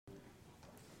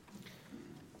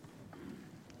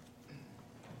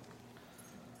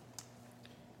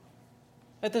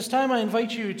At this time, I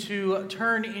invite you to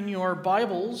turn in your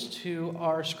Bibles to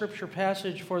our scripture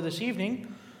passage for this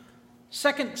evening,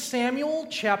 2 Samuel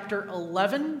chapter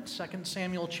 11. 2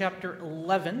 Samuel chapter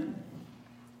 11.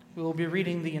 We will be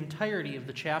reading the entirety of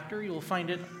the chapter. You will find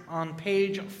it on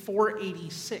page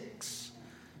 486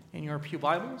 in your pew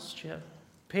Bibles.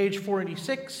 Page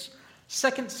 486,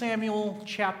 2 Samuel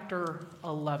chapter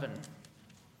 11.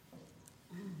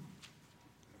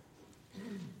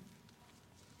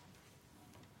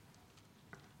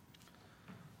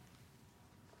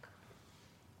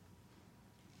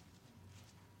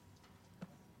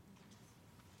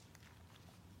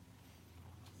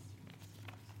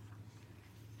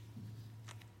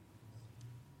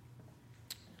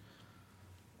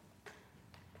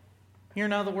 Hear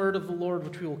now the word of the Lord,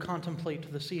 which we will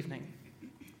contemplate this evening.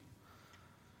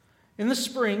 In the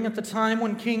spring, at the time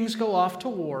when kings go off to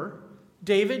war,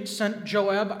 David sent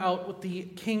Joab out with the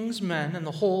king's men and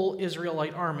the whole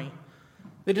Israelite army.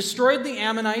 They destroyed the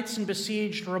Ammonites and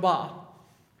besieged Rabbah,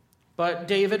 but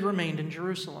David remained in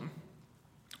Jerusalem.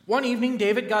 One evening,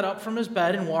 David got up from his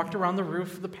bed and walked around the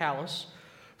roof of the palace.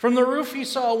 From the roof, he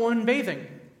saw a woman bathing.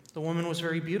 The woman was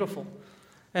very beautiful.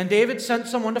 And David sent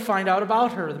someone to find out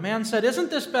about her. The man said, "Isn't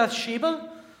this Bathsheba,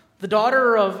 the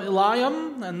daughter of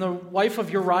Eliam and the wife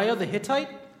of Uriah the Hittite?"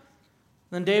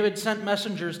 Then David sent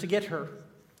messengers to get her.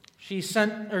 She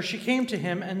came to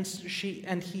him, and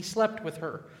he slept with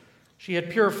her. She had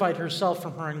purified herself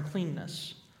from her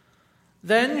uncleanness.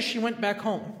 Then she went back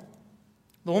home.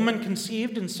 The woman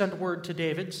conceived and sent word to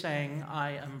David, saying,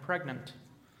 "I am pregnant."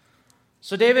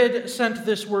 So David sent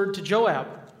this word to Joab,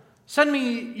 "Send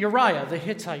me Uriah the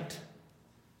Hittite."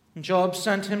 And Joab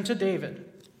sent him to David.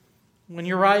 When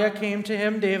Uriah came to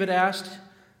him, David asked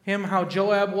him how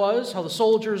Joab was, how the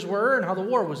soldiers were, and how the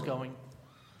war was going.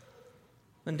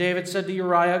 Then David said to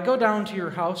Uriah, "Go down to your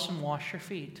house and wash your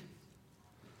feet."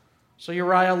 So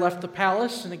Uriah left the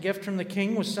palace, and a gift from the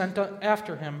king was sent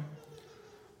after him.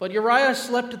 But Uriah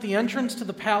slept at the entrance to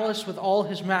the palace with all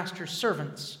his master's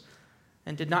servants,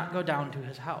 and did not go down to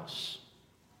his house.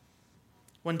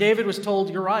 When David was told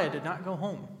Uriah did not go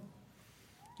home,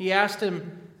 he asked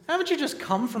him, "Haven't you just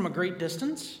come from a great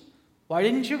distance? Why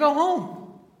didn't you go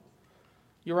home?"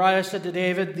 Uriah said to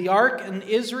David, "The ark and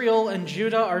Israel and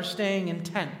Judah are staying in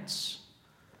tents,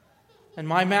 and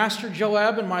my master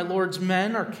Joab and my Lord's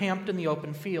men are camped in the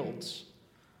open fields.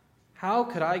 How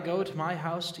could I go to my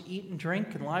house to eat and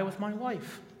drink and lie with my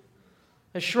wife?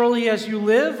 As surely as you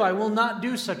live, I will not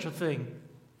do such a thing."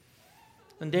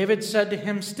 Then David said to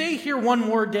him, "Stay here one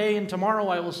more day, and tomorrow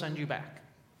I will send you back."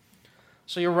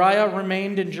 So Uriah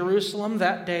remained in Jerusalem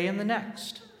that day and the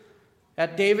next.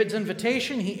 At David's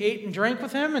invitation, he ate and drank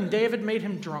with him, and David made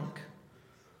him drunk.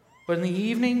 But in the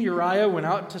evening, Uriah went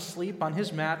out to sleep on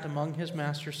his mat among his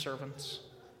master's servants.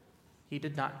 He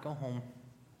did not go home.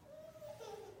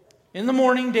 In the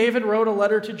morning, David wrote a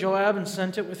letter to Joab and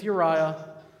sent it with Uriah.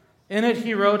 In it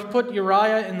he wrote, "Put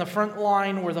Uriah in the front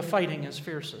line where the fighting is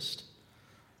fiercest.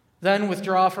 Then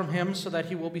withdraw from him so that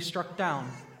he will be struck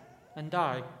down and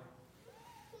die."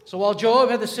 So while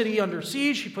Joab had the city under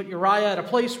siege, he put Uriah at a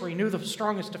place where he knew the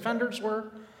strongest defenders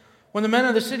were. When the men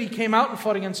of the city came out and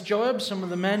fought against Joab, some of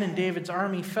the men in David's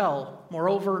army fell.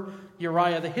 Moreover,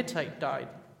 Uriah the Hittite died.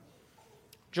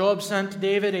 Joab sent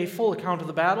David a full account of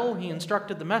the battle. He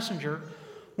instructed the messenger,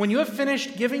 "When you have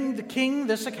finished giving the king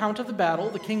this account of the battle,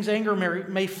 the king's anger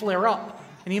may flare up,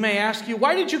 and he may ask you,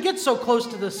 'Why did you get so close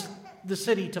to the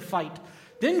city to fight?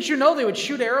 Didn't you know they would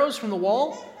shoot arrows from the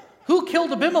wall? Who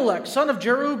killed Abimelech, son of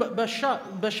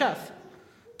Jerub-Besheth?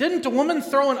 Didn't a woman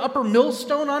throw an upper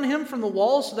millstone on him from the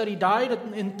wall so that he died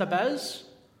in Thebez?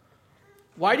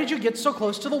 Why did you get so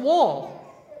close to the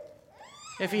wall?'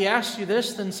 If he asks you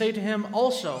this, then say to him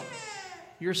also,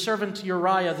 'Your servant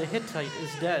Uriah the Hittite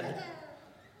is dead.'"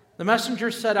 The messenger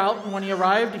set out, and when he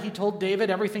arrived, he told David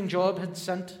everything Joab had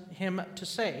sent him to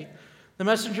say. The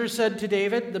messenger said to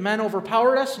David, "The men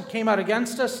overpowered us and came out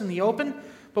against us in the open,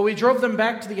 but we drove them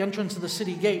back to the entrance of the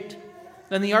city gate.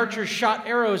 Then the archers shot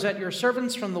arrows at your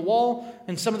servants from the wall,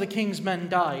 and some of the king's men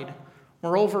died.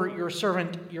 Moreover, your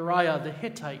servant Uriah the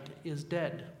Hittite is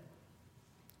dead."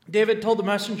 David told the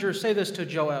messenger, "Say this to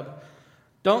Joab,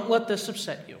 'Don't let this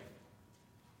upset you.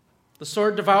 The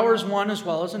sword devours one as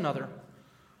well as another.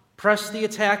 Press the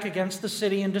attack against the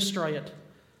city and destroy it.'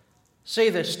 Say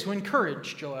this to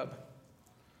encourage Joab."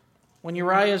 When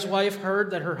Uriah's wife heard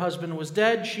that her husband was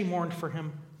dead, she mourned for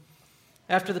him.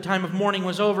 After the time of mourning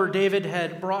was over, David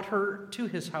had brought her to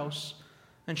his house,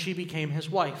 and she became his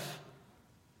wife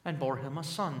and bore him a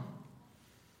son.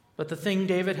 But the thing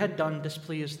David had done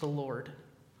displeased the Lord.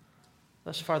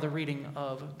 Thus far the reading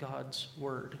of God's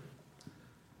word.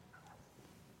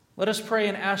 Let us pray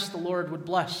and ask the Lord would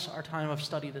bless our time of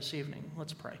study this evening.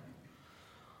 Let's pray.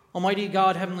 Almighty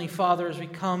God, Heavenly Father, as we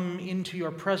come into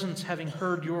your presence, having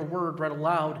heard your word read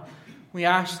aloud, we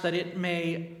ask that it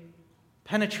may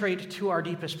penetrate to our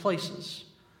deepest places.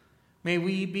 May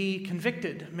we be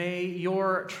convicted. May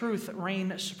your truth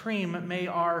reign supreme. May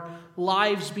our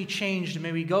lives be changed.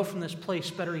 May we go from this place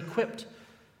better equipped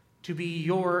to be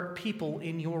your people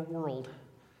in your world.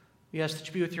 We ask that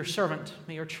you be with your servant.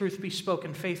 May your truth be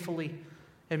spoken faithfully,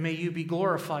 and may you be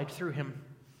glorified through him.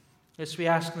 This we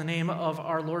ask in the name of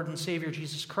our Lord and Savior,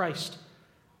 Jesus Christ,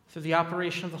 through the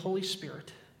operation of the Holy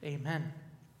Spirit. Amen.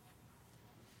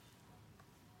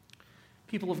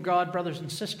 People of God, brothers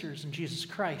and sisters in Jesus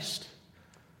Christ,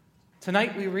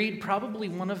 tonight we read probably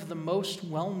one of the most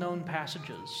well-known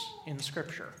passages in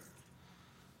Scripture.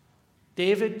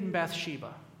 David and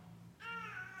Bathsheba.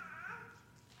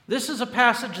 This is a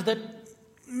passage that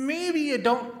maybe you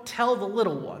don't tell the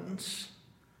little ones,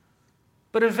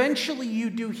 but eventually you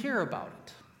do hear about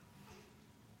it.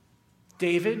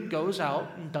 David goes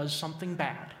out and does something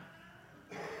bad,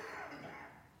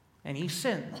 and he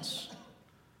sins.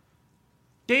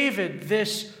 David,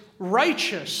 this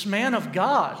righteous man of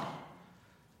God,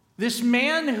 this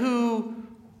man who,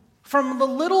 from the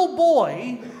little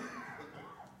boy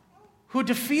who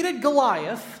defeated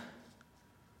Goliath,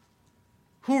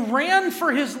 who ran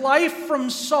for his life from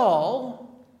Saul,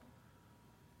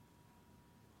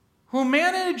 who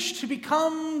managed to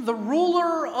become the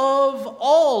ruler of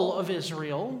all of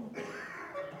Israel,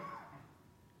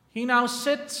 he now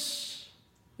sits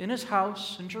in his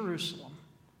house in Jerusalem.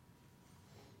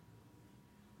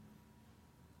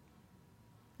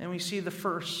 And we see the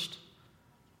first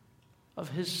of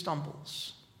his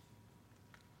stumbles.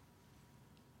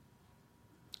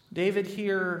 David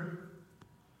here,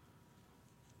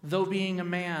 though being a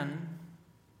man,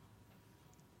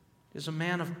 is a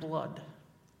man of blood.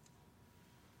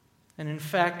 And in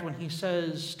fact, when he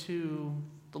says to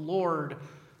the Lord,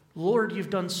 "Lord,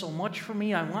 you've done so much for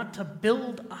me. I want to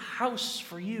build a house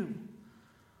for you.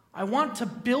 I want to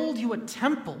build you a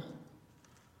temple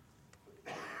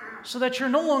so that you're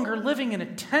no longer living in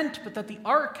a tent, but that the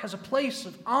ark has a place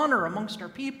of honor amongst our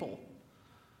people."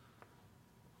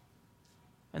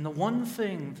 And the one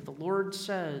thing that the Lord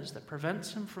says that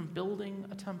prevents him from building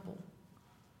a temple: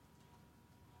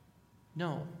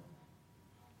 no,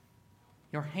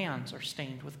 your hands are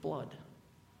stained with blood.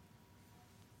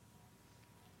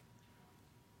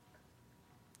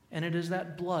 And it is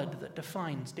that blood that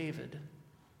defines David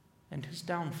and his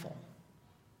downfall.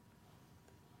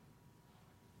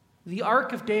 The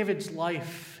arc of David's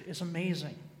life is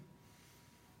amazing.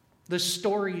 The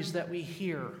stories that we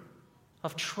hear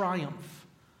of triumph,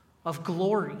 of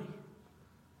glory,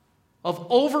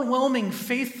 of overwhelming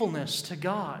faithfulness to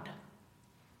God.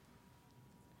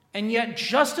 And yet,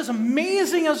 just as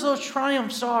amazing as those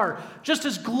triumphs are, just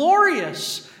as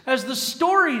glorious as the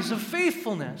stories of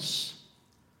faithfulness,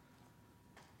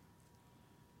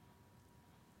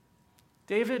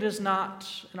 David is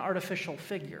not an artificial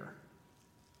figure.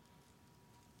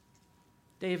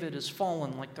 David is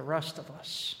fallen like the rest of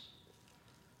us.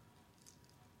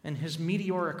 And his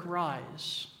meteoric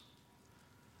rise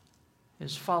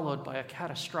is followed by a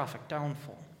catastrophic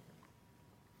downfall.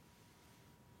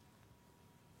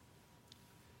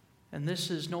 And this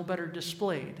is no better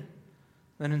displayed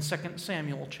than in 2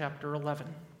 Samuel chapter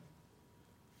 11.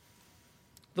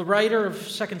 The writer of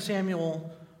 2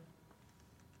 Samuel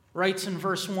writes in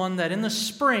verse 1 that in the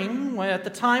spring, at the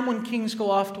time when kings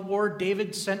go off to war,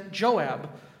 David sent Joab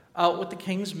out with the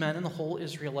king's men and the whole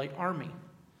Israelite army.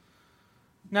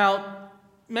 Now,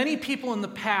 many people in the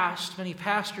past, many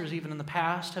pastors even in the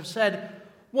past, have said,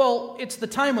 well, it's the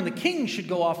time when the king should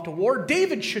go off to war.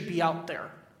 David should be out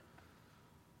there.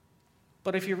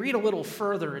 But if you read a little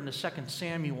further into 2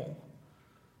 Samuel,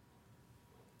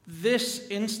 this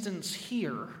instance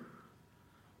here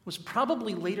was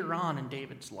probably later on in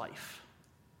David's life.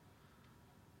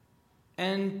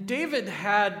 And David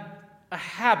had a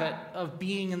habit of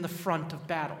being in the front of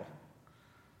battle.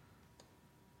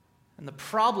 And the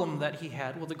problem that he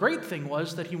had, well, the great thing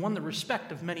was that he won the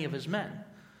respect of many of his men.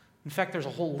 In fact, there's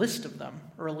a whole list of them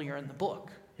earlier in the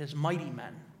book, his mighty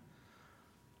men.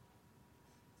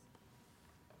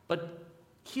 But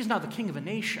he's not the king of a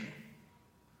nation.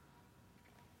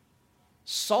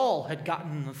 Saul had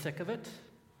gotten in the thick of it,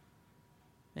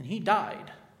 and he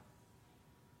died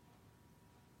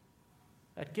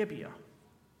at Gibeah.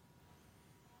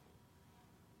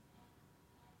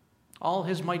 All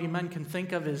his mighty men can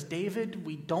think of is, David,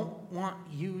 we don't want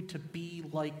you to be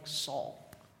like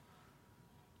Saul.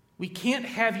 We can't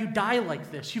have you die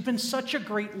like this. You've been such a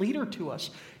great leader to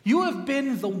us. You have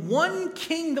been the one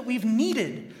king that we've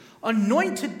needed,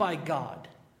 anointed by God,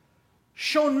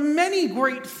 shown many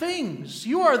great things.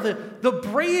 You are the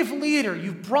brave leader.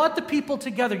 You've brought the people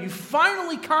together. You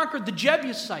finally conquered the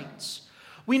Jebusites.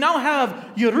 We now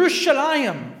have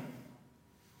Jerusalem,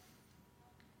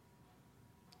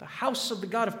 the house of the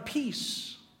God of peace.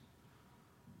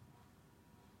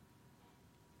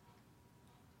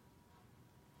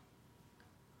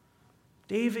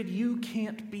 David, you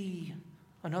can't be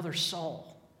another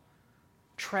Saul,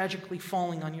 tragically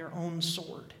falling on your own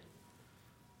sword.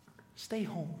 Stay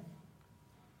home.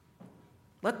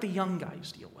 Let the young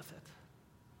guys deal with it.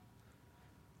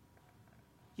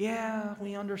 Yeah,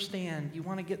 we understand. You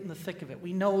want to get in the thick of it.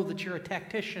 We know that you're a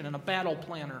tactician and a battle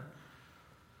planner.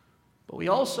 But we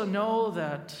also know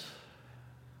that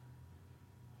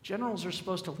generals are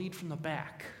supposed to lead from the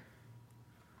back.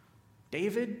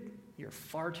 David, you're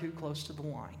far too close to the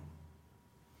line.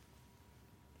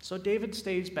 So David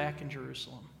stays back in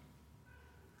Jerusalem.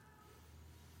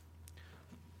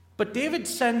 But David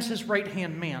sends his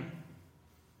right-hand man,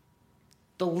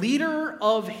 the leader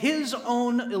of his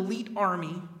own elite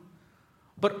army,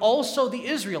 but also the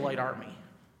Israelite army.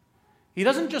 He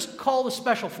doesn't just call the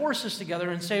special forces together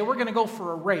and say, we're going to go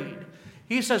for a raid.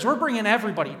 He says, we're bringing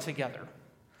everybody together,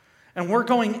 and we're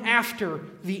going after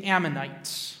the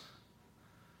Ammonites.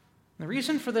 The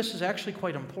reason for this is actually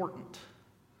quite important,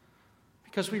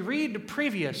 because we read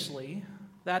previously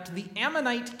that the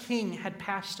Ammonite king had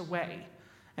passed away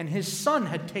and his son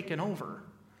had taken over.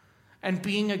 And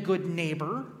being a good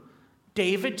neighbor,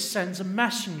 David sends a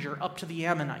messenger up to the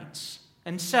Ammonites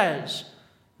and says,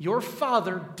 your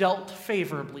father dealt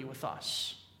favorably with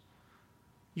us.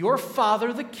 Your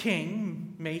father, the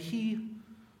king, may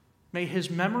his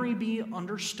memory be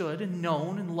understood and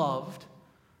known and loved.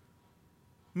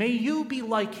 May you be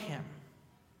like him.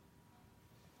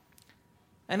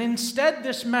 And instead,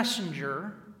 this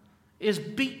messenger is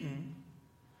beaten,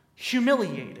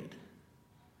 humiliated,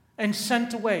 and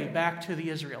sent away back to the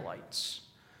Israelites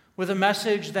with a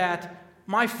message that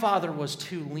my father was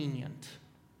too lenient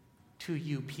to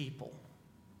you people.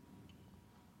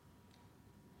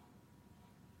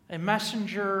 A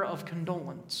messenger of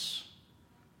condolence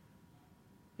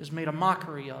is made a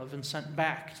mockery of and sent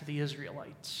back to the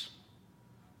Israelites.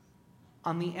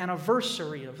 On the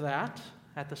anniversary of that,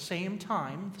 at the same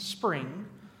time, the spring,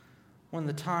 when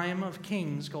the time of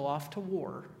kings go off to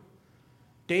war,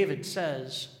 David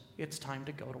says, it's time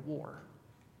to go to war.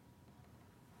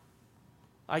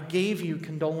 I gave you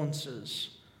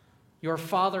condolences. Your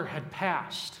father had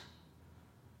passed,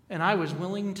 and I was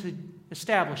willing to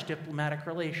establish diplomatic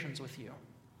relations with you.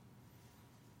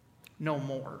 No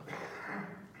more.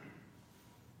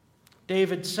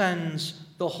 David sends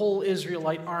the whole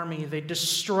Israelite army. They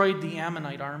destroyed the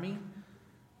Ammonite army,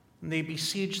 and they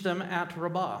besieged them at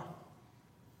Rabbah.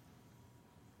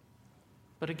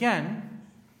 But again,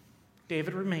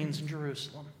 David remains in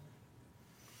Jerusalem.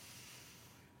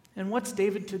 And what's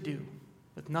David to do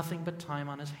with nothing but time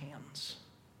on his hands?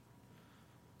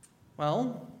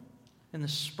 Well, in the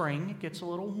spring, it gets a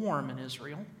little warm in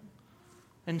Israel.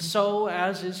 And so,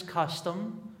 as is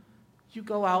custom, you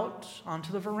go out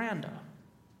onto the veranda,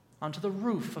 onto the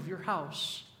roof of your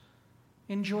house.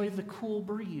 Enjoy the cool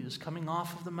breeze coming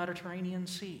off of the Mediterranean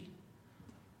Sea.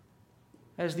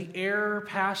 As the air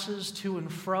passes to and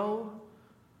fro,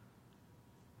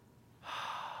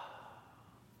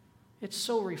 it's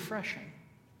so refreshing.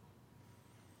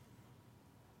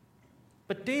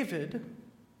 But David,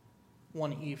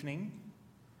 one evening,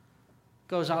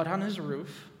 goes out on his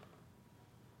roof,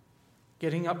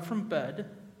 getting up from bed,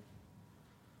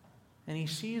 and he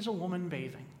sees a woman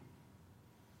bathing.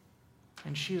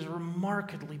 And she is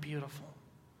remarkably beautiful.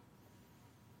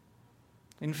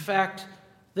 In fact,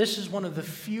 this is one of the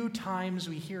few times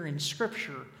we hear in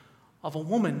Scripture of a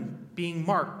woman being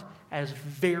marked as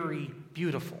very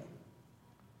beautiful.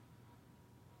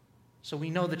 So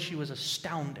we know that she was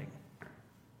astounding,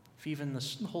 if even the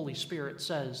Holy Spirit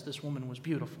says this woman was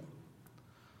beautiful.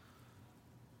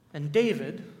 And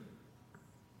David,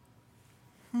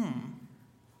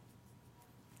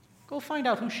 go find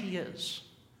out who she is.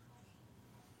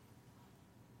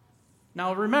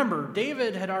 Now remember,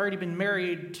 David had already been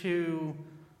married to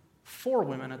 4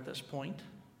 women at this point.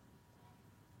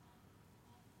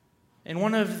 And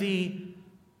one of the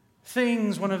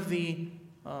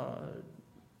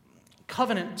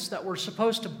covenants that were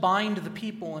supposed to bind the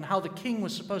people and how the king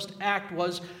was supposed to act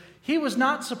was he was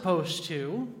not supposed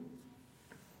to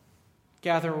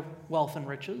gather wealth and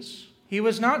riches. He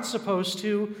was not supposed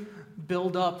to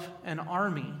build up an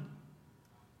army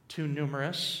too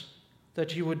numerous.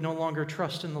 that you would no longer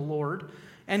trust in the Lord.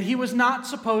 And he was not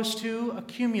supposed to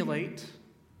accumulate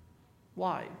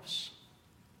wives.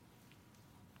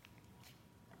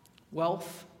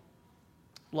 Wealth,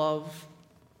 love,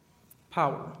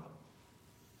 power.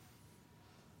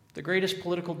 The greatest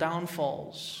political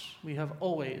downfalls we have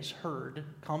always heard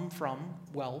come from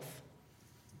wealth,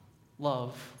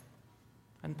 love,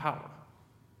 and power.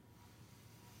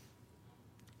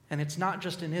 And it's not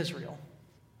just in Israel.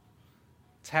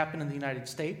 It's happened in the United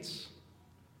States.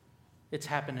 It's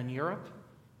happened in Europe.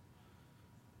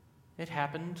 It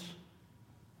happened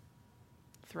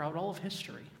throughout all of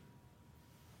history.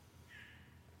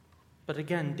 But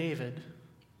again, David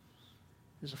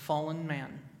is a fallen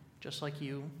man, just like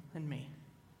you and me.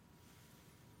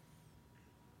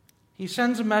 He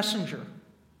sends a messenger.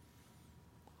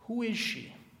 Who is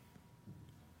she?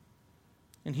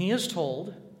 And he is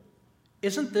told,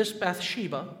 isn't this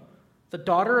Bathsheba, the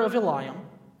daughter of Eliam,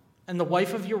 and the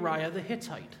wife of Uriah the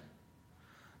Hittite?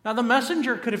 Now the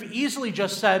messenger could have easily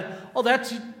just said, oh,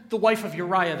 that's the wife of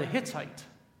Uriah the Hittite.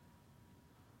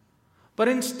 But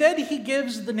instead he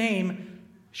gives the name,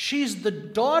 she's the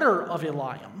daughter of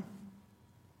Eliam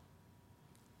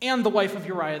and the wife of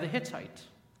Uriah the Hittite.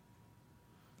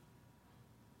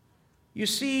 You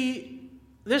see,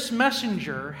 this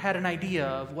messenger had an idea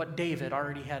of what David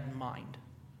already had in mind.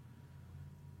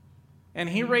 And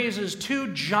he raises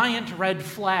two giant red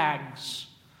flags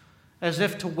as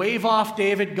if to wave off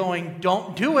David, going,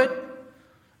 don't do it.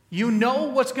 You know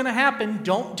what's going to happen.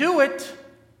 Don't do it.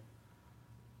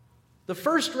 The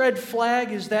first red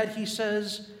flag is that he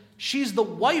says, she's the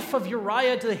wife of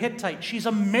Uriah the Hittite. She's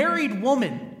a married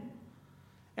woman.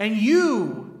 And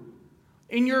you,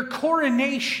 in your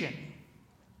coronation,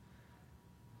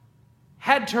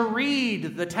 had to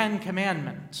read the Ten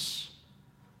Commandments,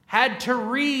 had to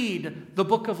read the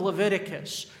book of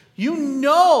Leviticus. You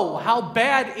know how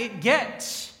bad it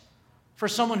gets for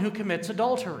someone who commits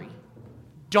adultery.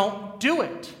 Don't do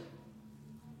it.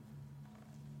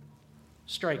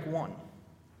 Strike one.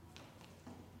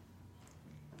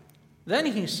 Then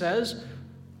he says,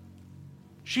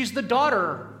 she's the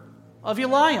daughter of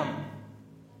Eliam.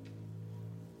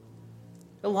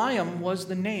 Eliam was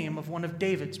the name of one of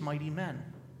David's mighty men,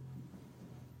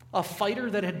 a fighter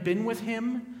that had been with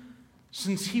him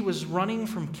since he was running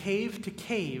from cave to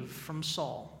cave from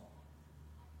Saul.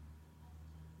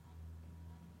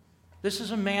 This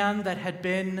is a man that had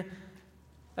been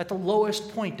at the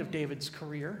lowest point of David's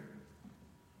career.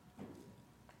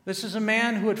 This is a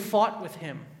man who had fought with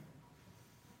him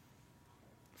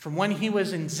from when he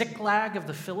was in Ziklag of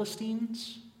the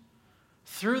Philistines,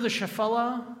 through the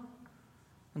Shephelah,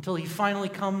 until he finally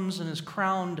comes and is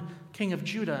crowned king of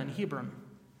Judah in Hebron,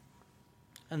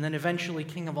 and then eventually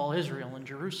king of all Israel in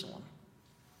Jerusalem.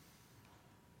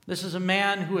 This is a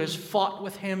man who has fought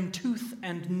with him tooth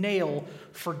and nail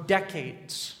for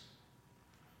decades.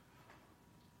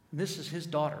 This is his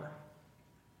daughter.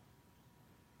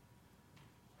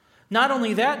 Not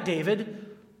only that, David,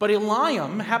 but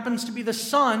Eliam happens to be the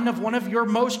son of one of your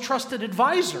most trusted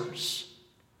advisors,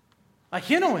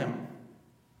 Ahinoam.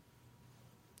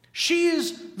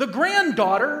 She's the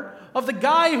granddaughter of the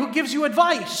guy who gives you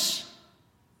advice.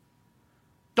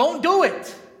 Don't do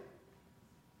it.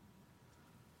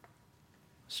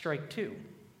 Strike two.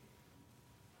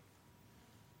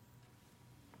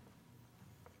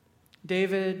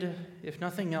 David, if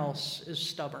nothing else, is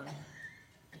stubborn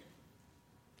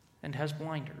and has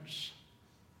blinders.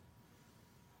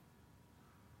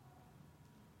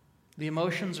 The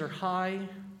emotions are high.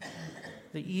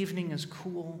 The evening is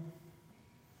cool.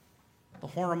 The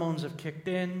hormones have kicked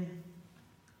in.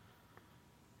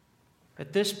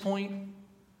 At this point,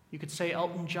 you could say,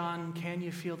 Elton John, Can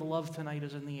You Feel the Love Tonight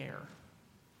is in the air.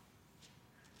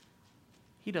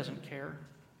 He doesn't care.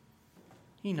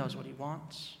 He knows what he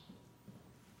wants.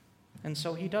 And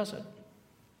so he does it.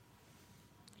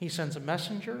 He sends a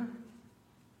messenger.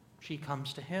 She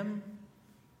comes to him.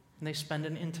 And they spend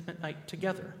an intimate night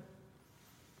together.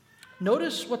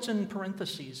 Notice what's in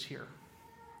parentheses here.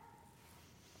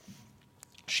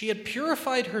 She had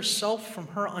purified herself from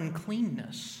her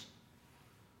uncleanness.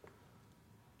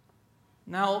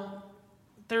 Now,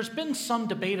 there's been some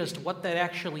debate as to what that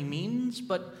actually means,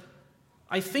 but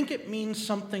I think it means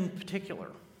something particular.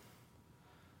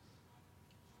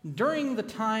 During the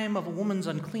time of a woman's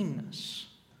uncleanness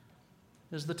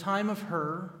is the time of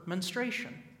her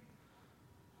menstruation.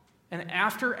 And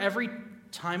after every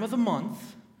time of the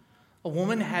month, a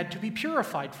woman had to be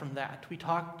purified from that. We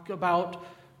talked about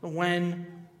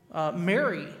when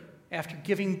Mary, after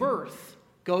giving birth,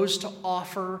 goes to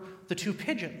offer the 2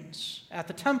 pigeons at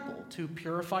the temple to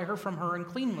purify her from her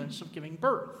uncleanness of giving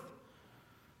birth.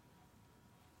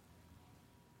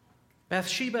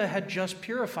 Bathsheba had just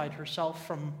purified herself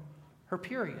from her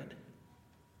period.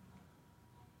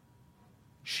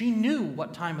 She knew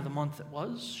what time of the month it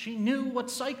was. She knew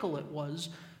what cycle it was.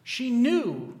 She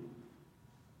knew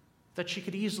that she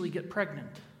could easily get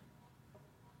pregnant.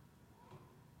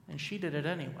 And she did it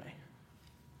anyway.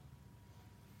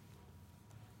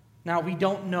 Now, we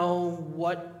don't know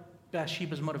what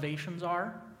Bathsheba's motivations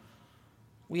are.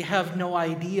 We have no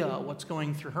idea what's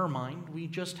going through her mind. We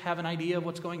just have an idea of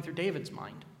what's going through David's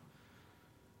mind.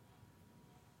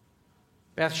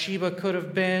 Bathsheba could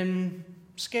have been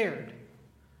scared.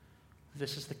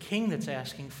 This is the king that's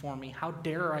asking for me. How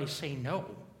dare I say no?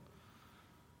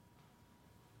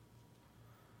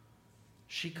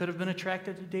 She could have been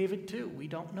attracted to David too. We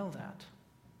don't know that.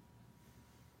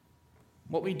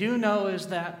 What we do know is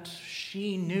that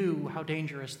she knew how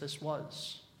dangerous this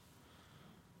was.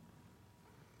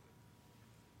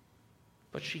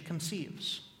 But she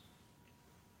conceives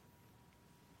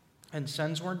and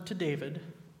sends word to David,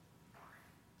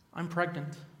 I'm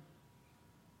pregnant.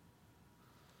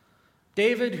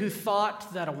 David, who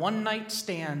thought that a one-night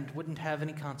stand wouldn't have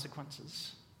any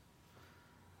consequences.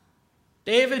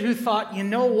 David, who thought, you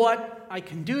know what, I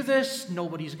can do this,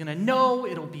 nobody's going to know,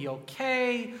 it'll be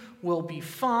okay, we'll be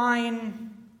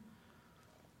fine.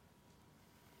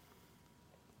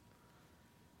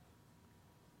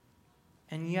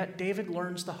 And yet David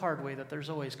learns the hard way that there's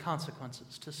always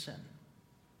consequences to sin.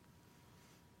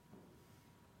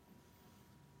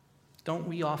 Don't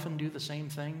we often do the same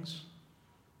things?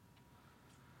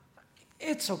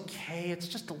 It's okay, it's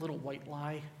just a little white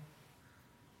lie.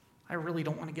 I really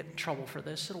don't want to get in trouble for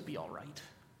this. It'll be all right.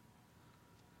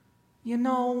 You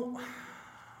know,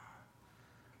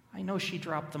 I know she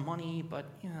dropped the money, but,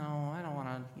 I don't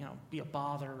want to, be a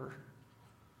bother.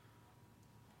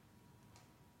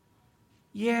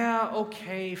 Yeah,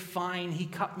 okay, fine, he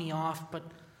cut me off, but,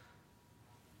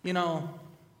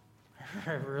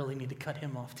 I really need to cut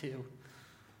him off too.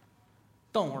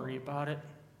 Don't worry about it.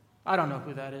 I don't know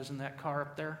who that is in that car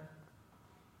up there.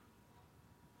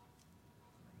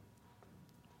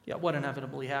 Yet what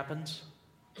inevitably happens?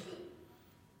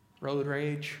 Road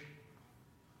rage.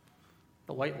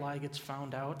 The white lie gets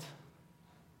found out.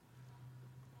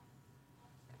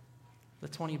 The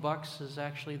 $20 is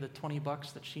actually the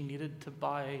 $20 that she needed to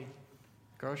buy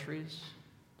groceries,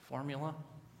 formula.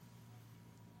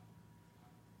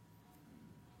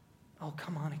 Oh,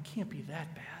 come on, it can't be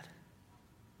that bad.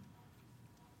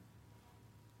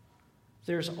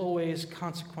 There's always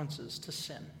consequences to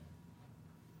sin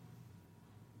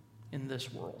in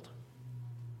this world.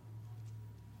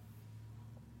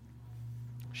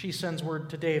 She sends word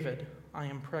to David, I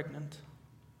am pregnant.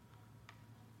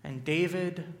 And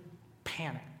David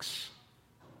panics.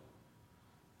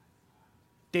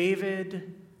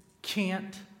 David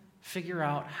can't figure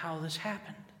out how this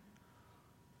happened.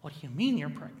 What do you mean you're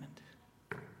pregnant?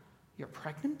 You're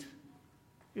pregnant?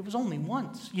 It was only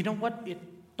once. You know what?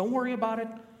 Don't worry about it.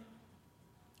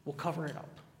 We'll cover it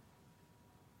up.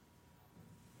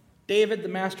 David, the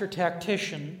master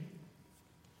tactician,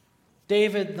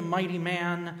 David, the mighty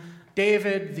man,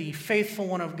 David, the faithful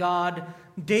one of God,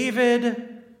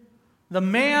 David, the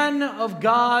man of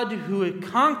God who had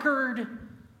conquered,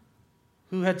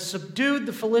 who had subdued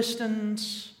the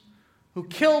Philistines, who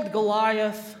killed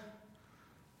Goliath,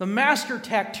 the master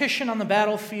tactician on the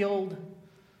battlefield,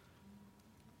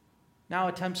 now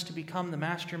attempts to become the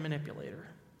master manipulator.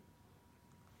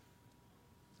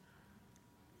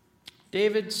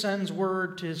 David sends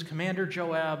word to his commander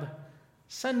Joab,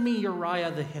 send me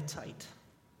Uriah the Hittite.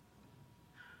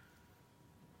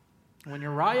 When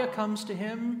Uriah comes to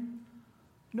him,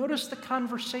 notice the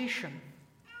conversation.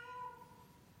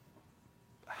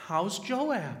 How's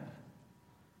Joab?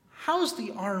 How's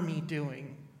the army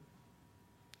doing?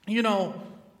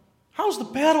 How's the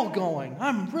battle going?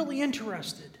 I'm really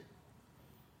interested.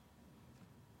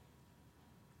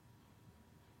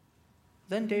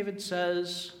 Then David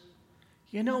says,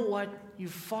 you know what?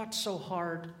 You've fought so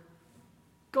hard.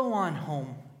 Go on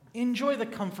home. Enjoy the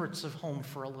comforts of home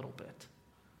for a little bit.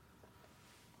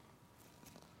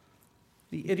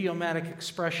 The idiomatic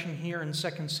expression here in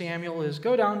 2 Samuel is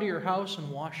go down to your house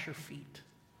and wash your feet.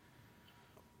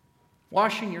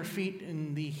 Washing your feet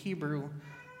in the Hebrew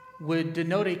would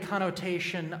denote a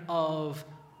connotation of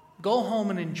go home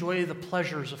and enjoy the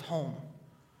pleasures of home.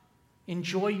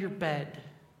 Enjoy your bed.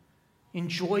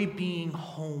 Enjoy being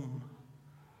home.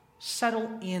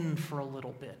 Settle in for a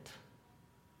little bit.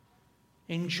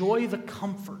 Enjoy the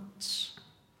comforts.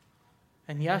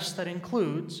 And yes, that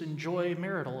includes enjoy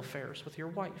marital affairs with your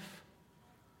wife.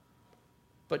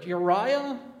 But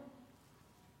Uriah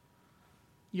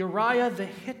the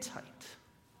Hittite,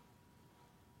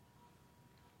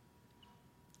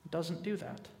 It doesn't do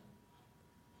that.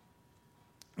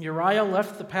 Uriah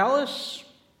left the palace.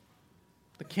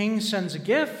 The king sends a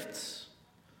gift,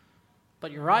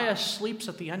 but Uriah sleeps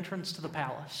at the entrance to the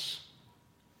palace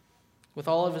with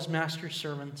all of his master's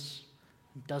servants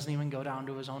and doesn't even go down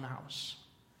to his own house.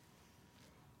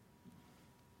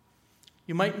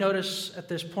 You might notice at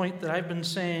this point that I've been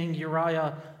saying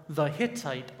Uriah the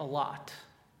Hittite a lot.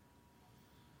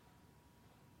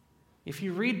 If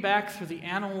you read back through the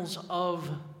annals of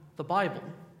the Bible,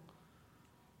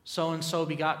 so-and-so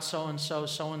begot so-and-so,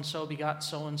 so-and-so begot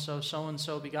so-and-so,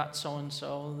 so-and-so begot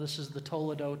so-and-so. This is the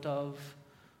Toledot of,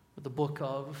 or the book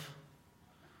of.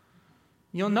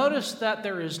 You'll notice that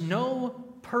there is no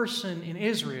person in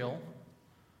Israel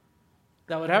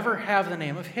that would ever have the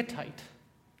name of Hittite.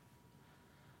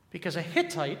 Because a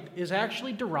Hittite is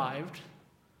actually derived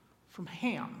from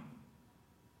Ham,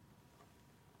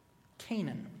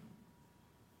 Canaan.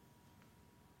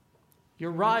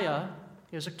 Uriah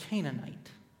is a Canaanite,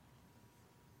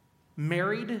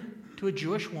 married to a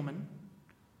Jewish woman,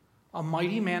 a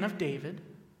mighty man of David,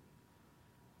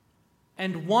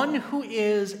 and one who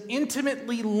is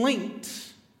intimately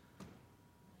linked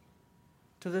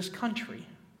to this country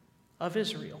of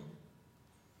Israel.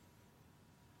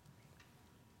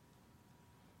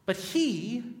 But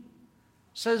he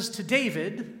says to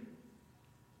David,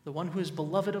 the one who is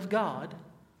beloved of God,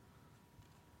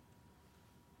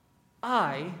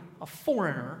 I, a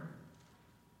foreigner,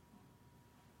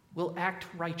 will act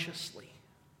righteously.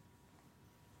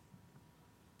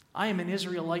 I am an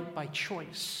Israelite by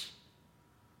choice.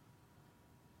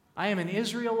 I am an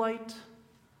Israelite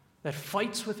that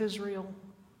fights with Israel,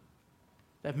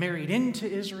 that married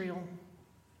into Israel.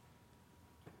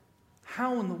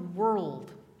 How in the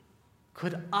world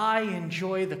could I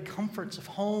enjoy the comforts of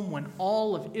home when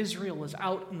all of Israel is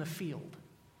out in the field?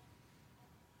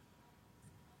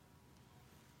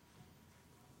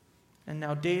 And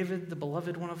now David, the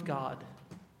beloved one of God,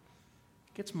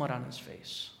 gets mud on his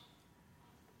face.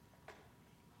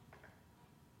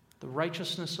 The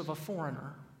righteousness of a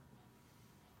foreigner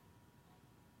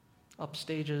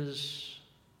upstages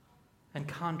and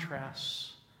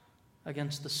contrasts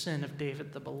against the sin of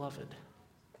David the beloved.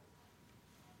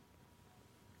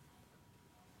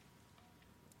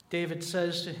 David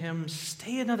says to him,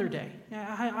 stay another day.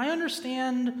 I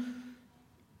understand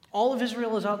all of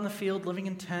Israel is out in the field living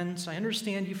in tents. I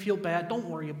understand you feel bad. Don't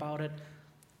worry about it.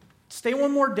 Stay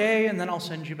one more day and then I'll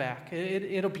send you back.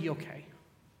 It'll be okay.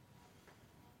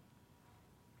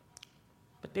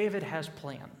 But David has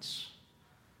plans.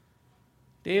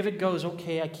 David goes,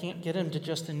 okay, I can't get him to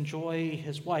just enjoy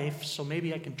his wife, so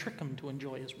maybe I can trick him to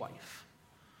enjoy his wife.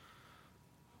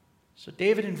 So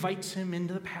David invites him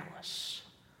into the palace,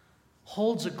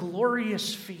 holds a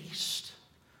glorious feast,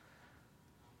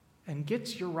 and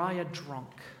gets Uriah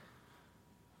drunk.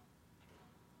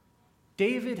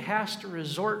 David has to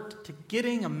resort to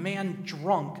getting a man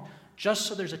drunk just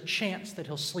so there's a chance that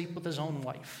he'll sleep with his own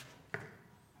wife.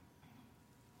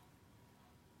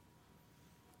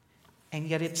 And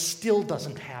yet it still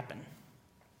doesn't happen.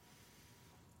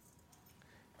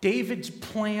 David's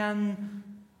plan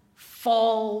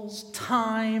falls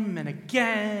time and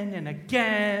again and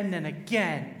again and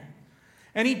again.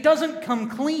 And he doesn't come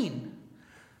clean.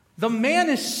 The man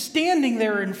is standing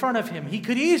there in front of him. He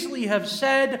could easily have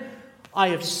said, I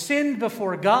have sinned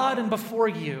before God and before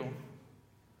you.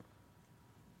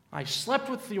 I slept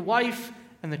with your wife,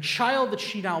 and the child that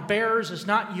she now bears is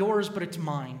not yours, but it's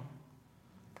mine.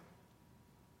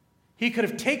 He could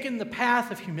have taken the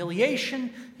path of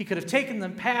humiliation. He could have taken the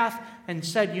path and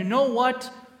said, you know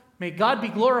what? May God be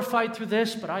glorified through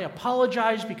this, but I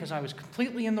apologize because I was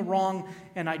completely in the wrong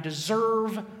and I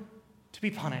deserve to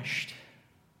be punished.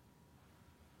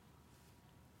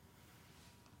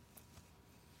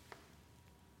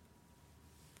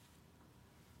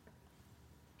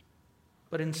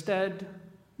 But instead,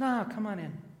 no, come on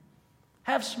in.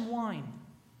 Have some wine.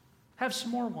 Have some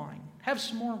more wine. Have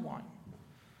some more wine.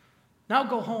 Now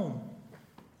go home.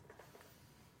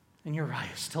 And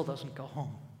Uriah still doesn't go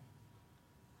home.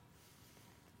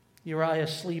 Uriah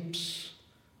sleeps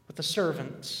with the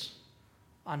servants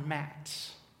on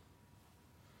mats.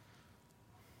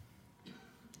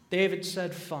 David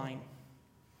said, fine.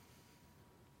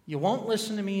 You won't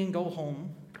listen to me and go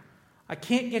home. I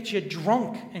can't get you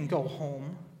drunk and go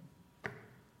home.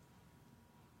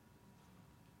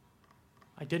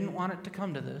 I didn't want it to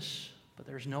come to this, but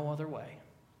there's no other way.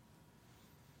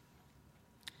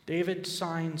 David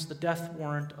signs the death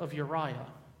warrant of Uriah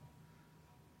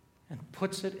and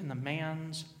puts it in the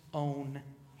man's own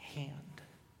hand.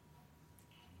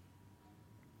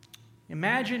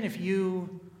 Imagine if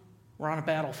you were on a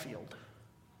battlefield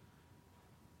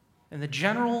And the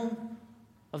general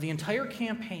of the entire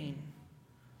campaign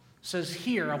says,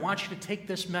 here, I want you to take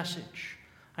this message.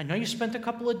 I know you spent a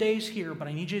couple of days here, but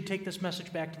I need you to take this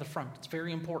message back to the front. It's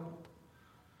very important.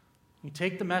 You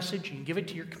take the message, you give it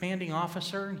to your commanding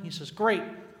officer, and he says, great,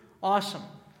 awesome.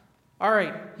 All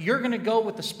right, you're going to go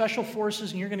with the special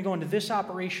forces, and you're going to go into this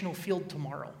operational field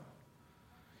tomorrow.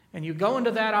 And you go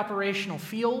into that operational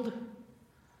field,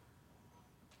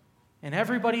 and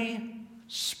everybody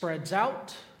spreads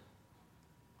out,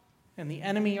 and the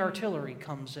enemy artillery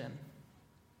comes in.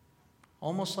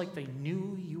 Almost like they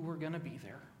knew you were going to be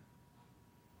there.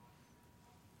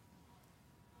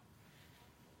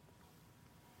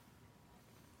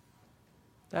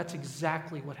 That's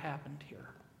exactly what happened here.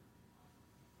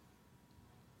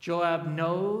 Joab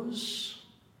knows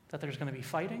that there's going to be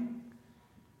fighting.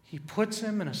 He puts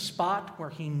him in a spot where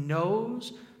he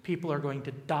knows people are going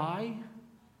to die.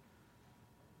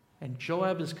 And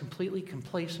Joab is completely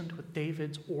complacent with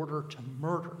David's order to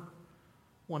murder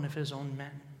one of his own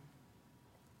men.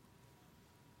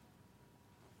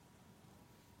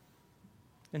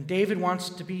 And David wants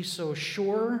to be so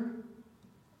sure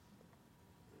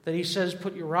that he says,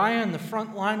 put Uriah in the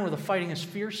front line where the fighting is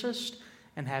fiercest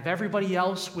and have everybody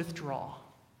else withdraw.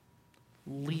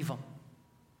 Leave him.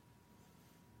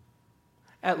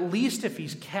 At least if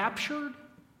he's captured,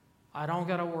 I don't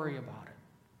got to worry about it.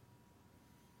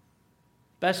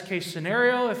 Best case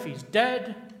scenario, if he's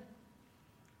dead,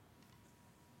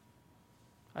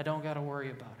 I don't got to worry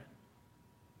about it.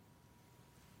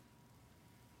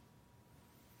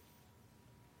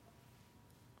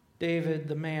 David,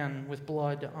 the man with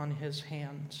blood on his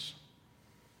hands.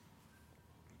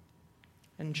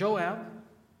 And Joab,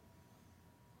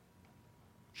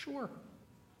 sure.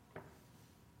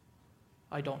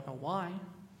 I don't know why,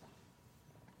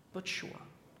 but sure.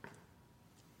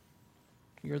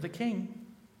 You're the king.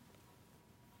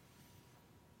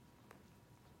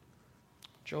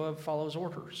 Joab follows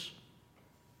orders.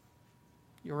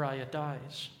 Uriah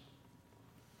dies.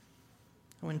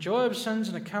 And when Joab sends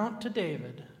an account to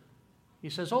David, he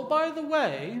says, oh, by the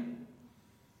way,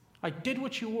 I did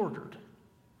what you ordered.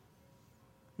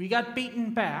 We got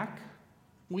beaten back.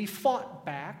 We fought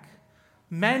back.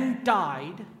 Men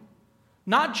died.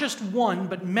 Not just one,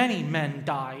 but many men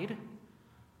died.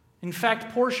 In fact,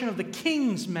 a portion of the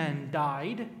king's men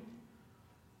died.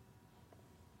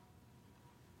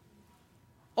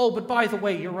 Oh, but by the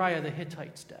way, Uriah the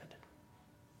Hittite's dead.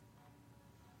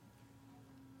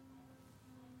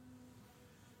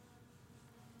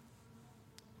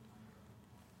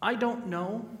 I don't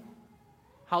know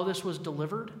how this was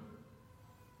delivered,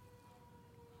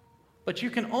 but you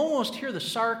can almost hear the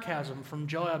sarcasm from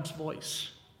Joab's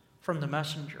voice, from the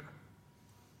messenger,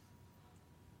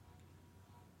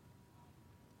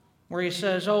 where he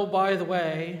says, oh, by the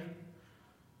way,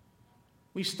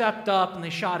 we stepped up and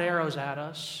they shot arrows at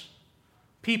us.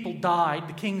 People died.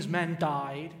 The king's men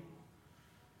died.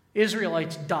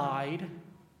 Israelites died.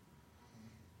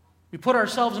 We put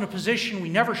ourselves in a position we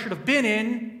never should have been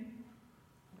in.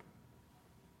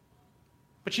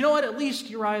 But you know what? At least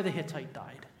Uriah the Hittite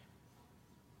died.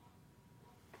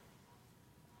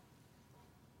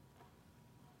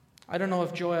 I don't know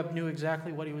if Joab knew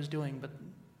exactly what he was doing, but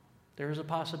there is a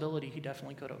possibility he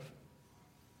definitely could have.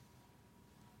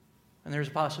 And there's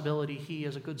a possibility he,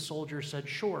 as a good soldier, said,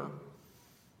 sure,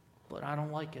 but I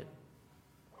don't like it.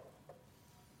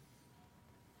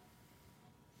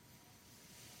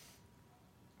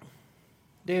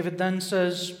 David then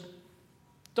says,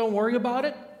 don't worry about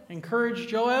it. Encourage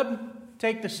Joab.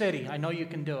 Take the city. I know you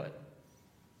can do it.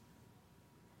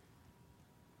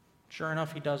 Sure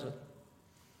enough, he does it.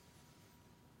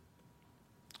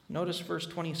 Notice verse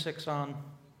 26 on.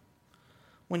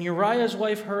 When Uriah's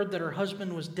wife heard that her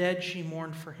husband was dead, she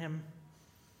mourned for him.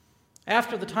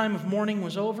 After the time of mourning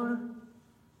was over,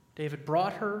 David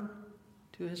brought her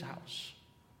to his house.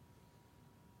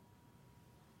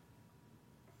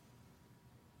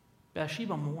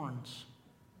 Bathsheba mourns.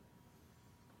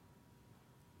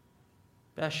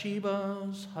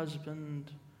 Bathsheba's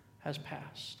husband has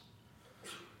passed.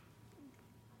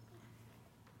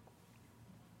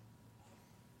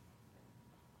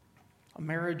 A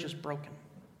marriage is broken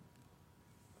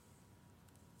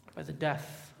by the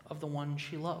death of the one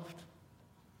she loved.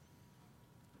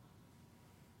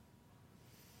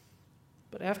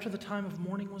 But after the time of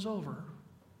mourning was over,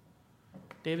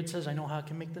 David says, I know how I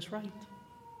can make this right.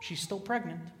 She's still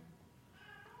pregnant.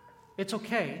 It's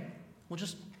okay. We'll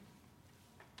just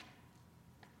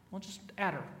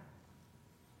add her.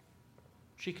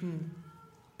 She can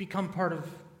become part of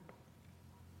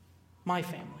my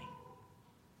family.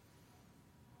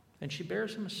 And she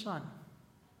bears him a son.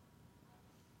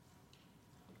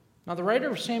 Now, the writer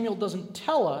of Samuel doesn't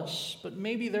tell us, but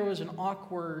maybe there was an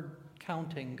awkward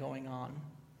counting going on.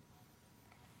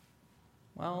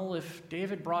 Well, if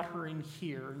David brought her in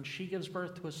here and she gives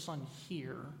birth to a son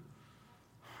here,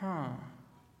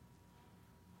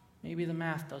 maybe the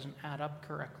math doesn't add up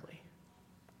correctly.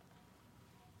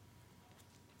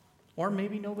 Or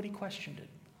maybe nobody questioned it.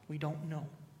 We don't know.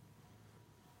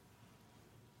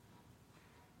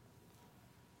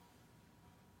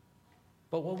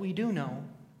 But what we do know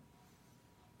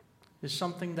is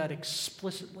something that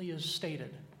explicitly is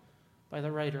stated by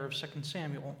the writer of 2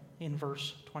 Samuel in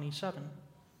verse 27.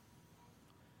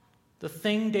 The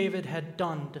thing David had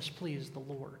done displeased the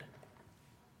Lord.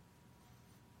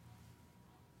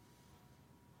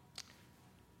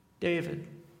 David,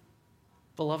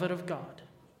 beloved of God,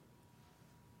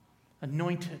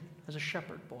 anointed as a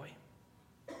shepherd boy,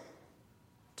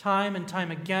 time and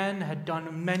time again had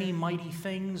done many mighty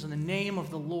things in the name of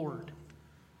the Lord.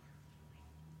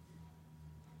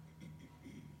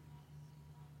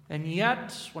 And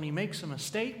yet, when he makes a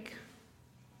mistake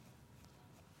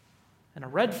and a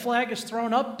red flag is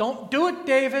thrown up, don't do it,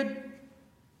 David,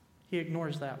 he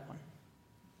ignores that one.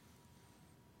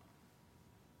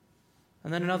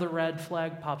 And then another red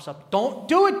flag pops up. Don't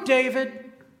do it,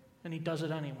 David, and he does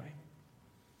it anyway.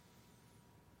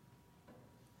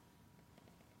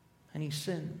 And he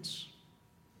sins.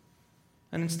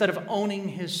 And instead of owning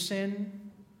his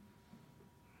sin,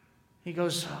 he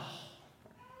goes,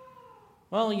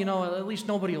 well, at least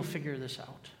nobody will figure this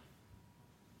out.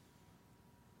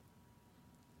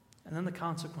 And then the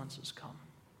consequences come.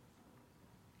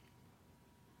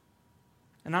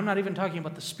 And I'm not even talking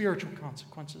about the spiritual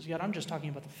consequences yet. I'm just talking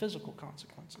about the physical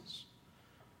consequences.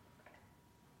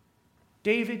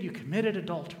 David, you committed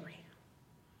adultery.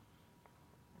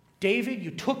 David, you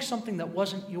took something that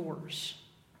wasn't yours.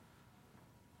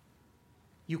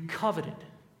 You coveted.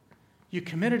 You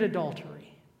committed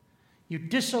adultery. You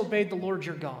disobeyed the Lord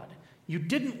your God. You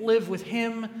didn't live with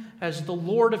him as the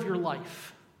Lord of your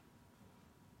life.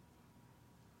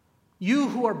 You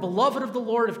who are beloved of the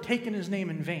Lord have taken his name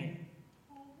in vain.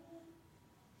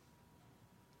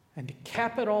 And to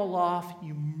cap it all off,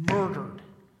 you murdered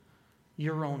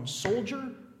your own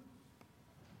soldier,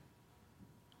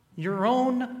 your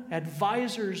own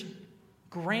advisor's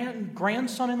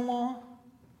grandson-in-law,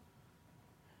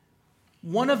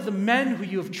 one of the men who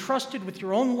you have trusted with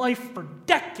your own life for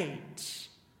decades,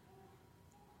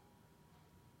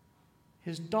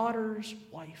 his daughter's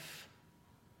wife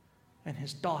and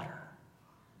his daughter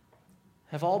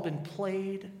have all been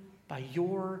played by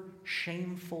your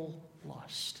shameful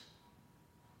lust.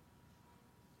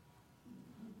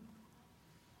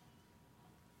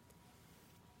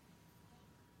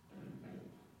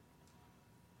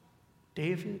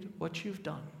 David, what you've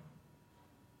done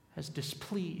has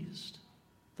displeased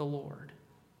the Lord.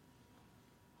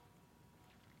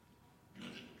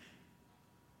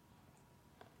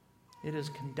 It is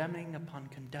condemning upon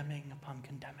condemning upon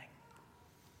condemning.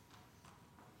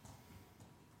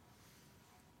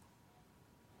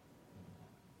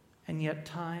 And yet,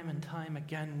 time and time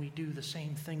again, we do the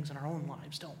same things in our own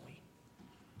lives, don't we?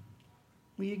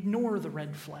 We ignore the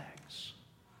red flags.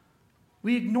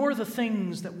 We ignore the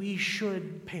things that we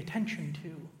should pay attention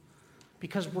to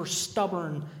because we're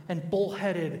stubborn and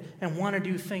bullheaded and want to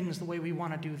do things the way we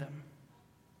want to do them.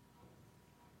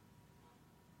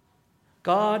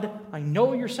 God, I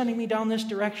know you're sending me down this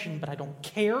direction, but I don't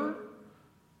care.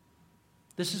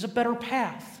 This is a better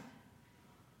path.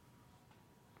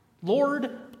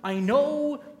 Lord, I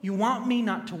know you want me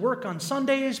not to work on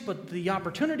Sundays, but the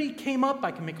opportunity came up.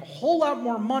 I can make a whole lot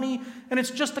more money, and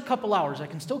it's just a couple hours. I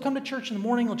can still come to church in the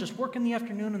morning. I'll just work in the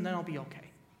afternoon, and then I'll be okay.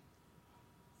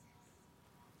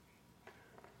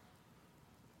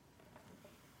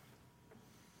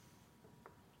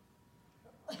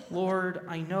 Lord,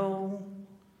 I know,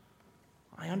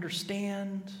 I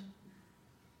understand,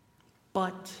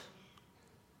 but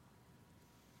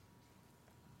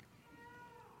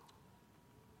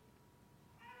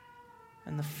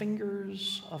and the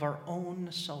fingers of our own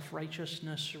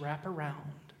self-righteousness wrap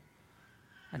around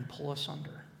and pull us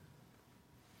under.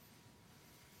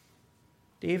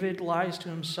 David lies to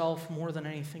himself more than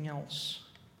anything else.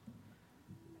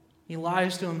 He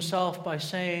lies to himself by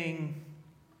saying,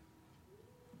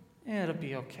 it'll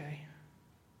be okay.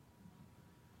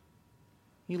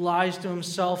 He lies to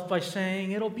himself by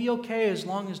saying, it'll be okay as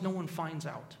long as no one finds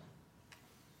out.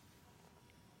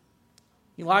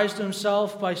 He lies to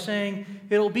himself by saying,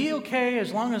 it'll be okay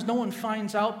as long as no one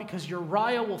finds out because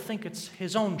Uriah will think it's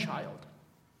his own child.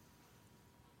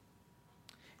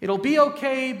 It'll be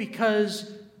okay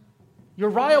because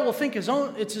Uriah will think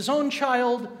it's his own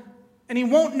child, And he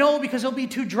won't know because he'll be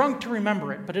too drunk to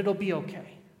remember it, but it'll be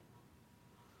okay.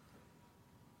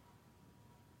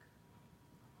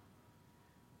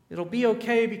 It'll be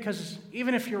okay because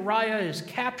even if Uriah is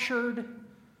captured,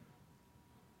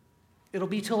 it'll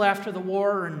be till after the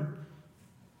war and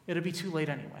it'll be too late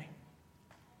anyway.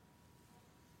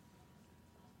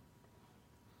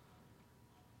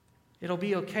 It'll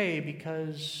be okay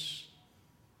because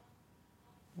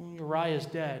Uriah's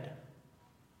dead.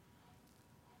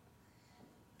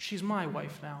 She's my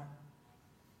wife now.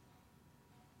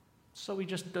 So we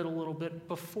just did a little bit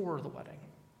before the wedding.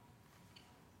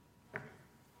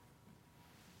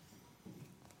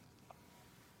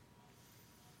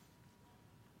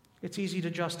 It's easy to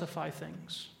justify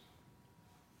things.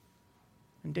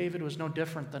 And David was no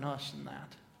different than us in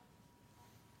that.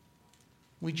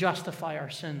 We justify our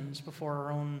sins before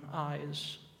our own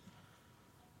eyes.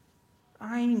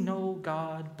 I know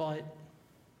God, but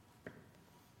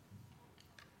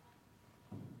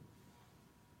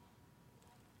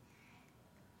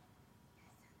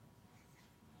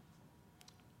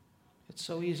it's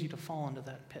so easy to fall into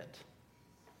that pit.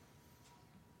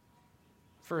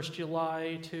 First, you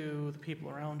lie to the people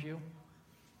around you.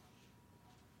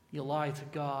 You lie to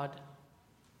God.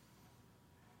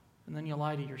 And then you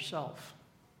lie to yourself.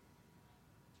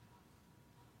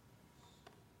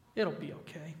 It'll be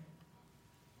okay.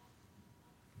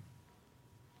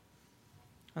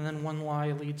 And then one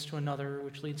lie leads to another,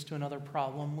 which leads to another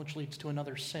problem, which leads to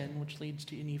another sin, which leads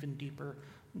to an even deeper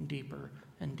and deeper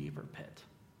and deeper pit.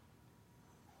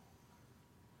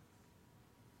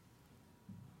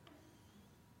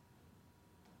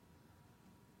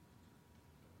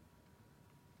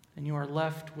 And you are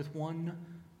left with one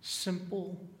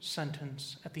simple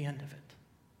sentence at the end of it.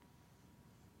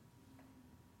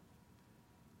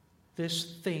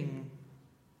 This thing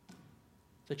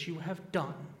that you have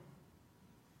done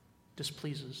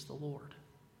displeases the Lord.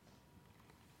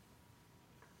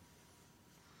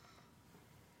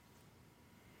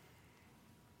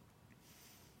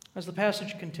 As the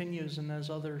passage continues and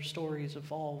as other stories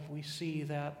evolve, we see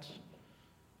that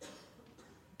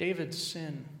David's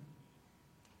sin,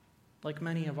 like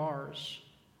many of ours,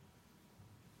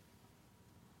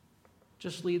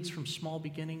 just leads from small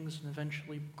beginnings and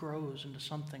eventually grows into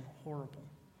something horrible.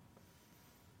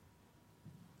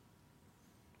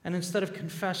 And instead of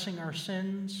confessing our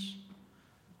sins,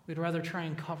 we'd rather try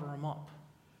and cover them up.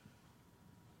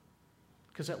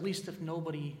 Because at least if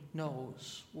nobody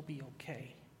knows, we'll be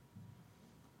okay.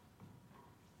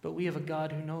 But we have a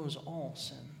God who knows all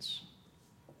sins.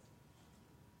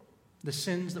 The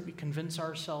sins that we convince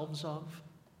ourselves of,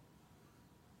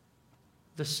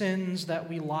 the sins that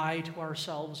we lie to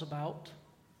ourselves about,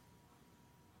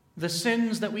 the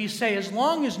sins that we say, as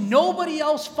long as nobody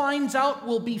else finds out,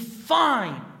 we'll be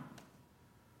fine.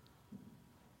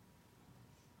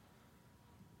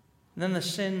 And then the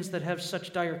sins that have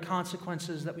such dire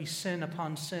consequences that we sin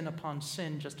upon sin upon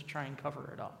sin just to try and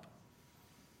cover it up.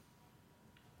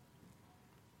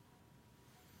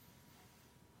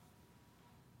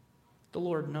 The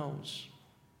Lord knows,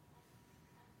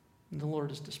 and the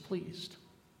Lord is displeased.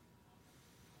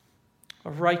 A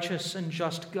righteous and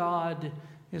just God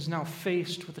is now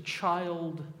faced with a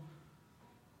child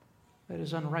that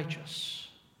is unrighteous.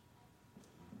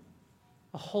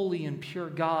 A holy and pure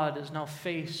God is now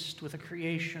faced with a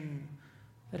creation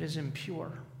that is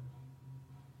impure.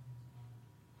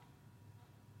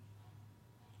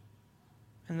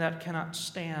 And that cannot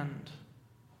stand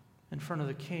in front of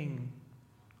the King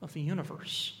of the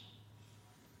universe.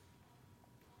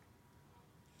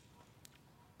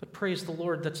 But praise the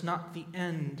Lord, that's not the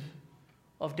end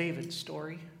of David's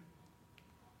story.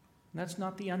 And that's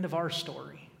not the end of our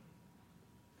story.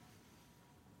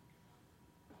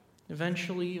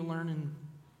 Eventually, you learn in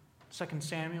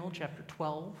 2Samuel chapter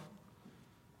 12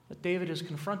 that David is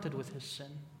confronted with his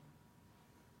sin.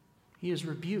 He is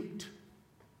rebuked,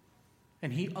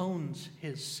 and he owns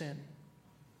his sin.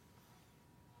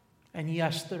 And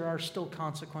yes, there are still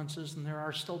consequences, and there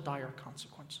are still dire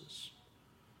consequences.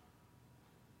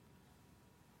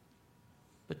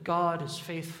 But God is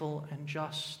faithful and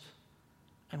just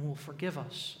and will forgive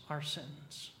us our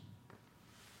sins.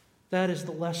 That is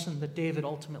the lesson that David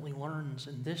ultimately learns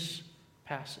in this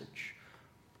passage.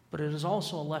 But it is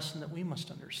also a lesson that we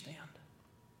must understand.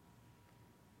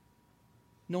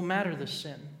 No matter the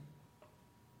sin,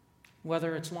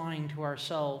 whether it's lying to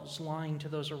ourselves, lying to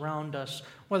those around us,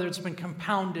 whether it's been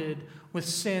compounded with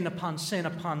sin upon sin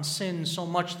upon sin, so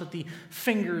much that the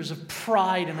fingers of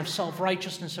pride and of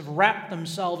self-righteousness have wrapped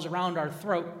themselves around our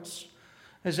throats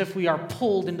as if we are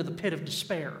pulled into the pit of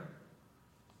despair.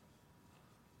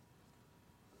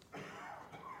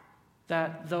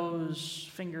 that those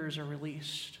fingers are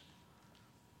released.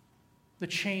 The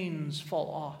chains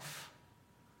fall off.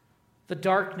 The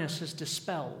darkness is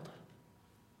dispelled,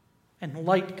 and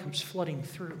light comes flooding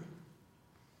through.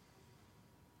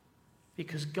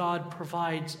 Because God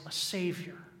provides a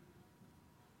Savior,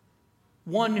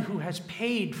 one who has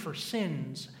paid for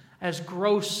sins as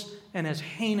gross and as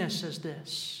heinous as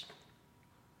this.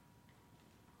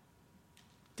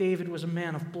 David was a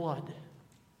man of blood.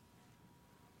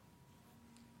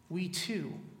 We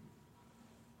too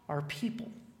are people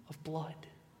of blood.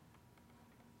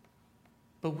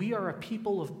 But we are a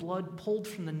people of blood pulled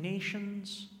from the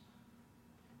nations,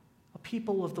 a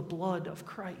people of the blood of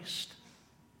Christ.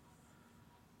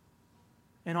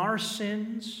 And our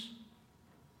sins,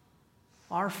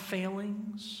 our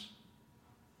failings,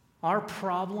 our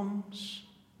problems,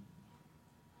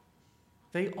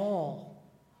 they all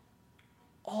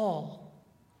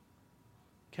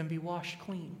can be washed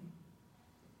clean.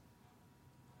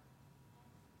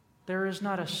 There is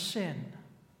not a sin,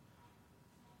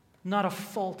 not a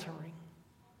faltering,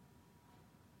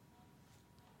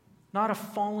 not a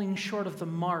falling short of the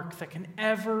mark that can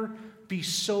ever be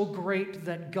so great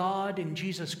that God in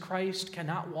Jesus Christ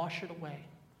cannot wash it away.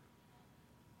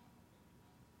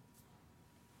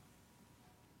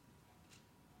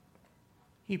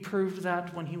 He proved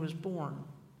that when he was born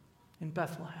in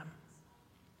Bethlehem,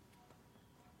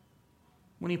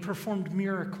 when he performed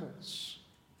miracles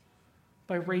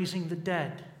by raising the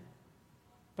dead,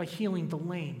 by healing the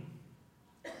lame,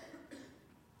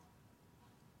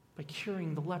 by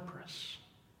curing the leprous,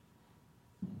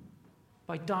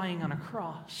 by dying on a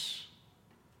cross.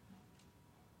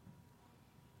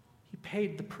 He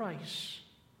paid the price.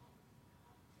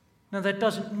 Now, that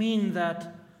doesn't mean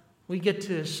that we get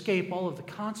to escape all of the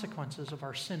consequences of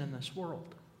our sin in this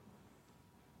world.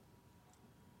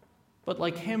 But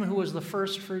like him who was the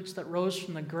first fruits that rose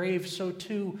from the grave, so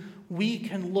too we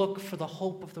can look for the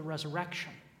hope of the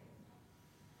resurrection.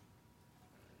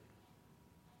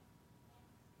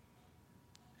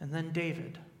 And then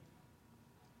David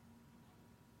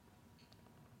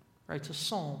writes a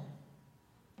psalm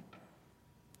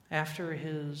after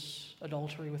his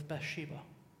adultery with Bathsheba.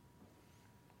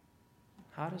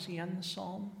 How does he end the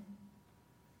psalm?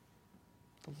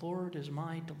 The Lord is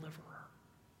my deliverer.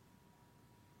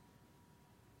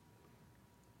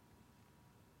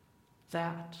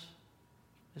 That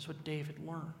is what David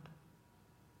learned.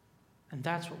 And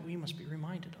that's what we must be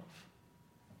reminded of.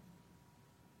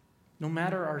 No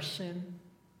matter our sin,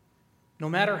 no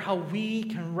matter how we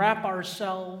can wrap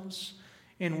ourselves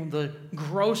in the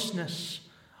grossness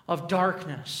of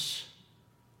darkness,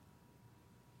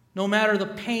 no matter the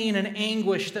pain and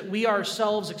anguish that we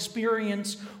ourselves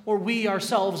experience or we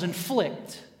ourselves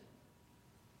inflict,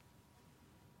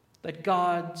 that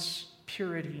God's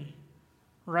purity,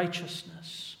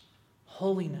 righteousness,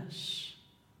 holiness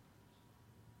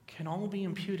can all be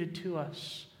imputed to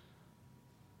us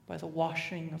by the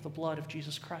washing of the blood of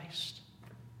Jesus Christ,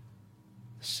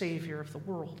 the Savior of the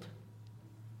world,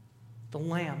 the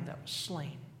Lamb that was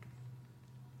slain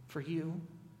for you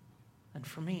and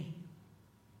for me.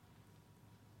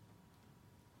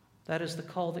 That is the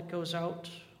call that goes out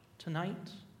tonight.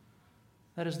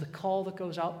 That is the call that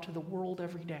goes out to the world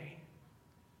every day.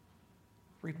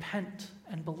 Repent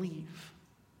and believe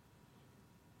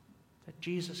that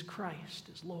Jesus Christ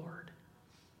is Lord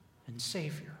and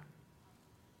Savior.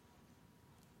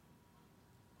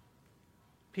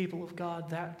 People of God,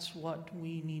 that's what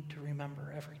we need to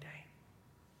remember every day.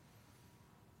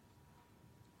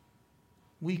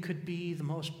 We could be the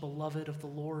most beloved of the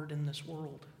Lord in this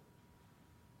world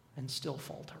and still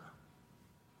falter.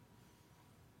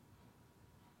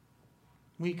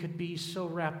 We could be so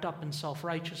wrapped up in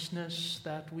self-righteousness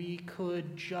that we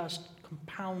could just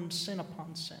compound sin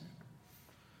upon sin.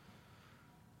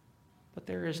 But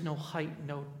there is no height,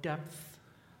 no depth,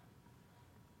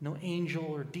 no angel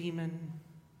or demon,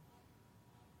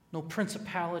 no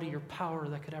principality or power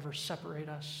that could ever separate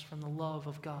us from the love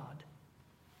of God.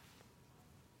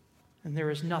 And there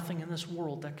is nothing in this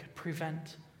world that could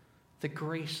prevent the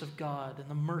grace of God and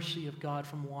the mercy of God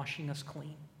from washing us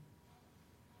clean.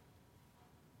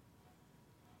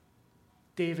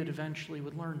 David eventually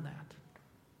would learn that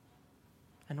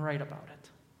and write about it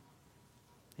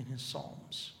in his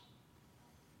Psalms.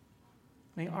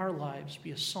 May our lives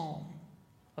be a psalm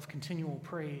of continual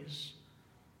praise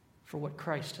for what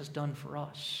Christ has done for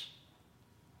us,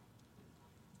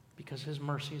 because his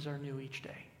mercies are new each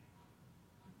day.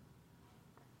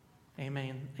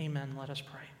 Amen. Amen. Let us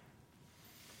pray.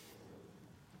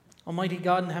 Almighty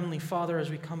God and Heavenly Father, as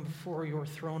we come before your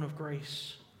throne of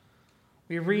grace,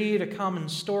 We read a common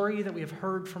story that we have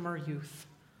heard from our youth.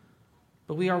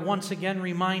 But we are once again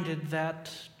reminded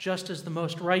that just as the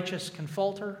most righteous can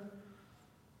falter,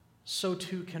 so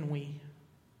too can we.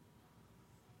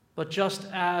 But just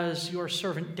as your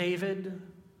servant David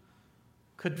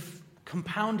could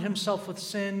compound himself with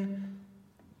sin,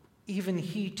 even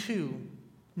he too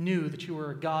knew that you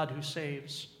are a God who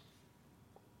saves.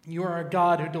 You are a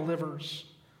God who delivers.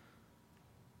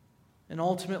 And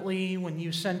ultimately, when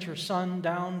you sent your Son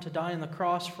down to die on the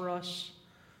cross for us,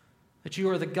 that you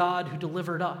are the God who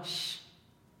delivered us,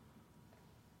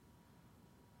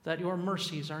 that your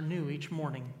mercies are new each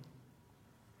morning,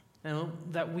 and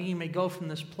that we may go from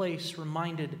this place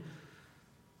reminded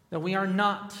that we are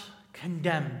not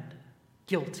condemned,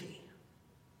 guilty,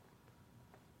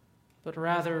 but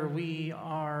rather we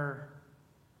are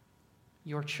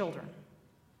your children,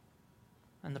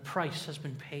 and the price has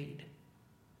been paid.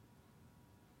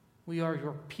 We are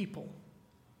your people,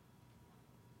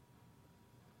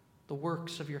 the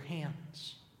works of your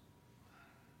hands.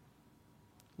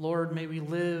 Lord, may we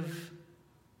live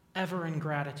ever in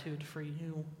gratitude for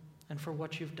you and for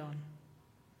what you've done.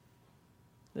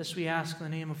 This we ask in the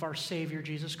name of our Savior,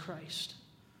 Jesus Christ.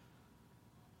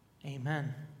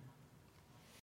 Amen.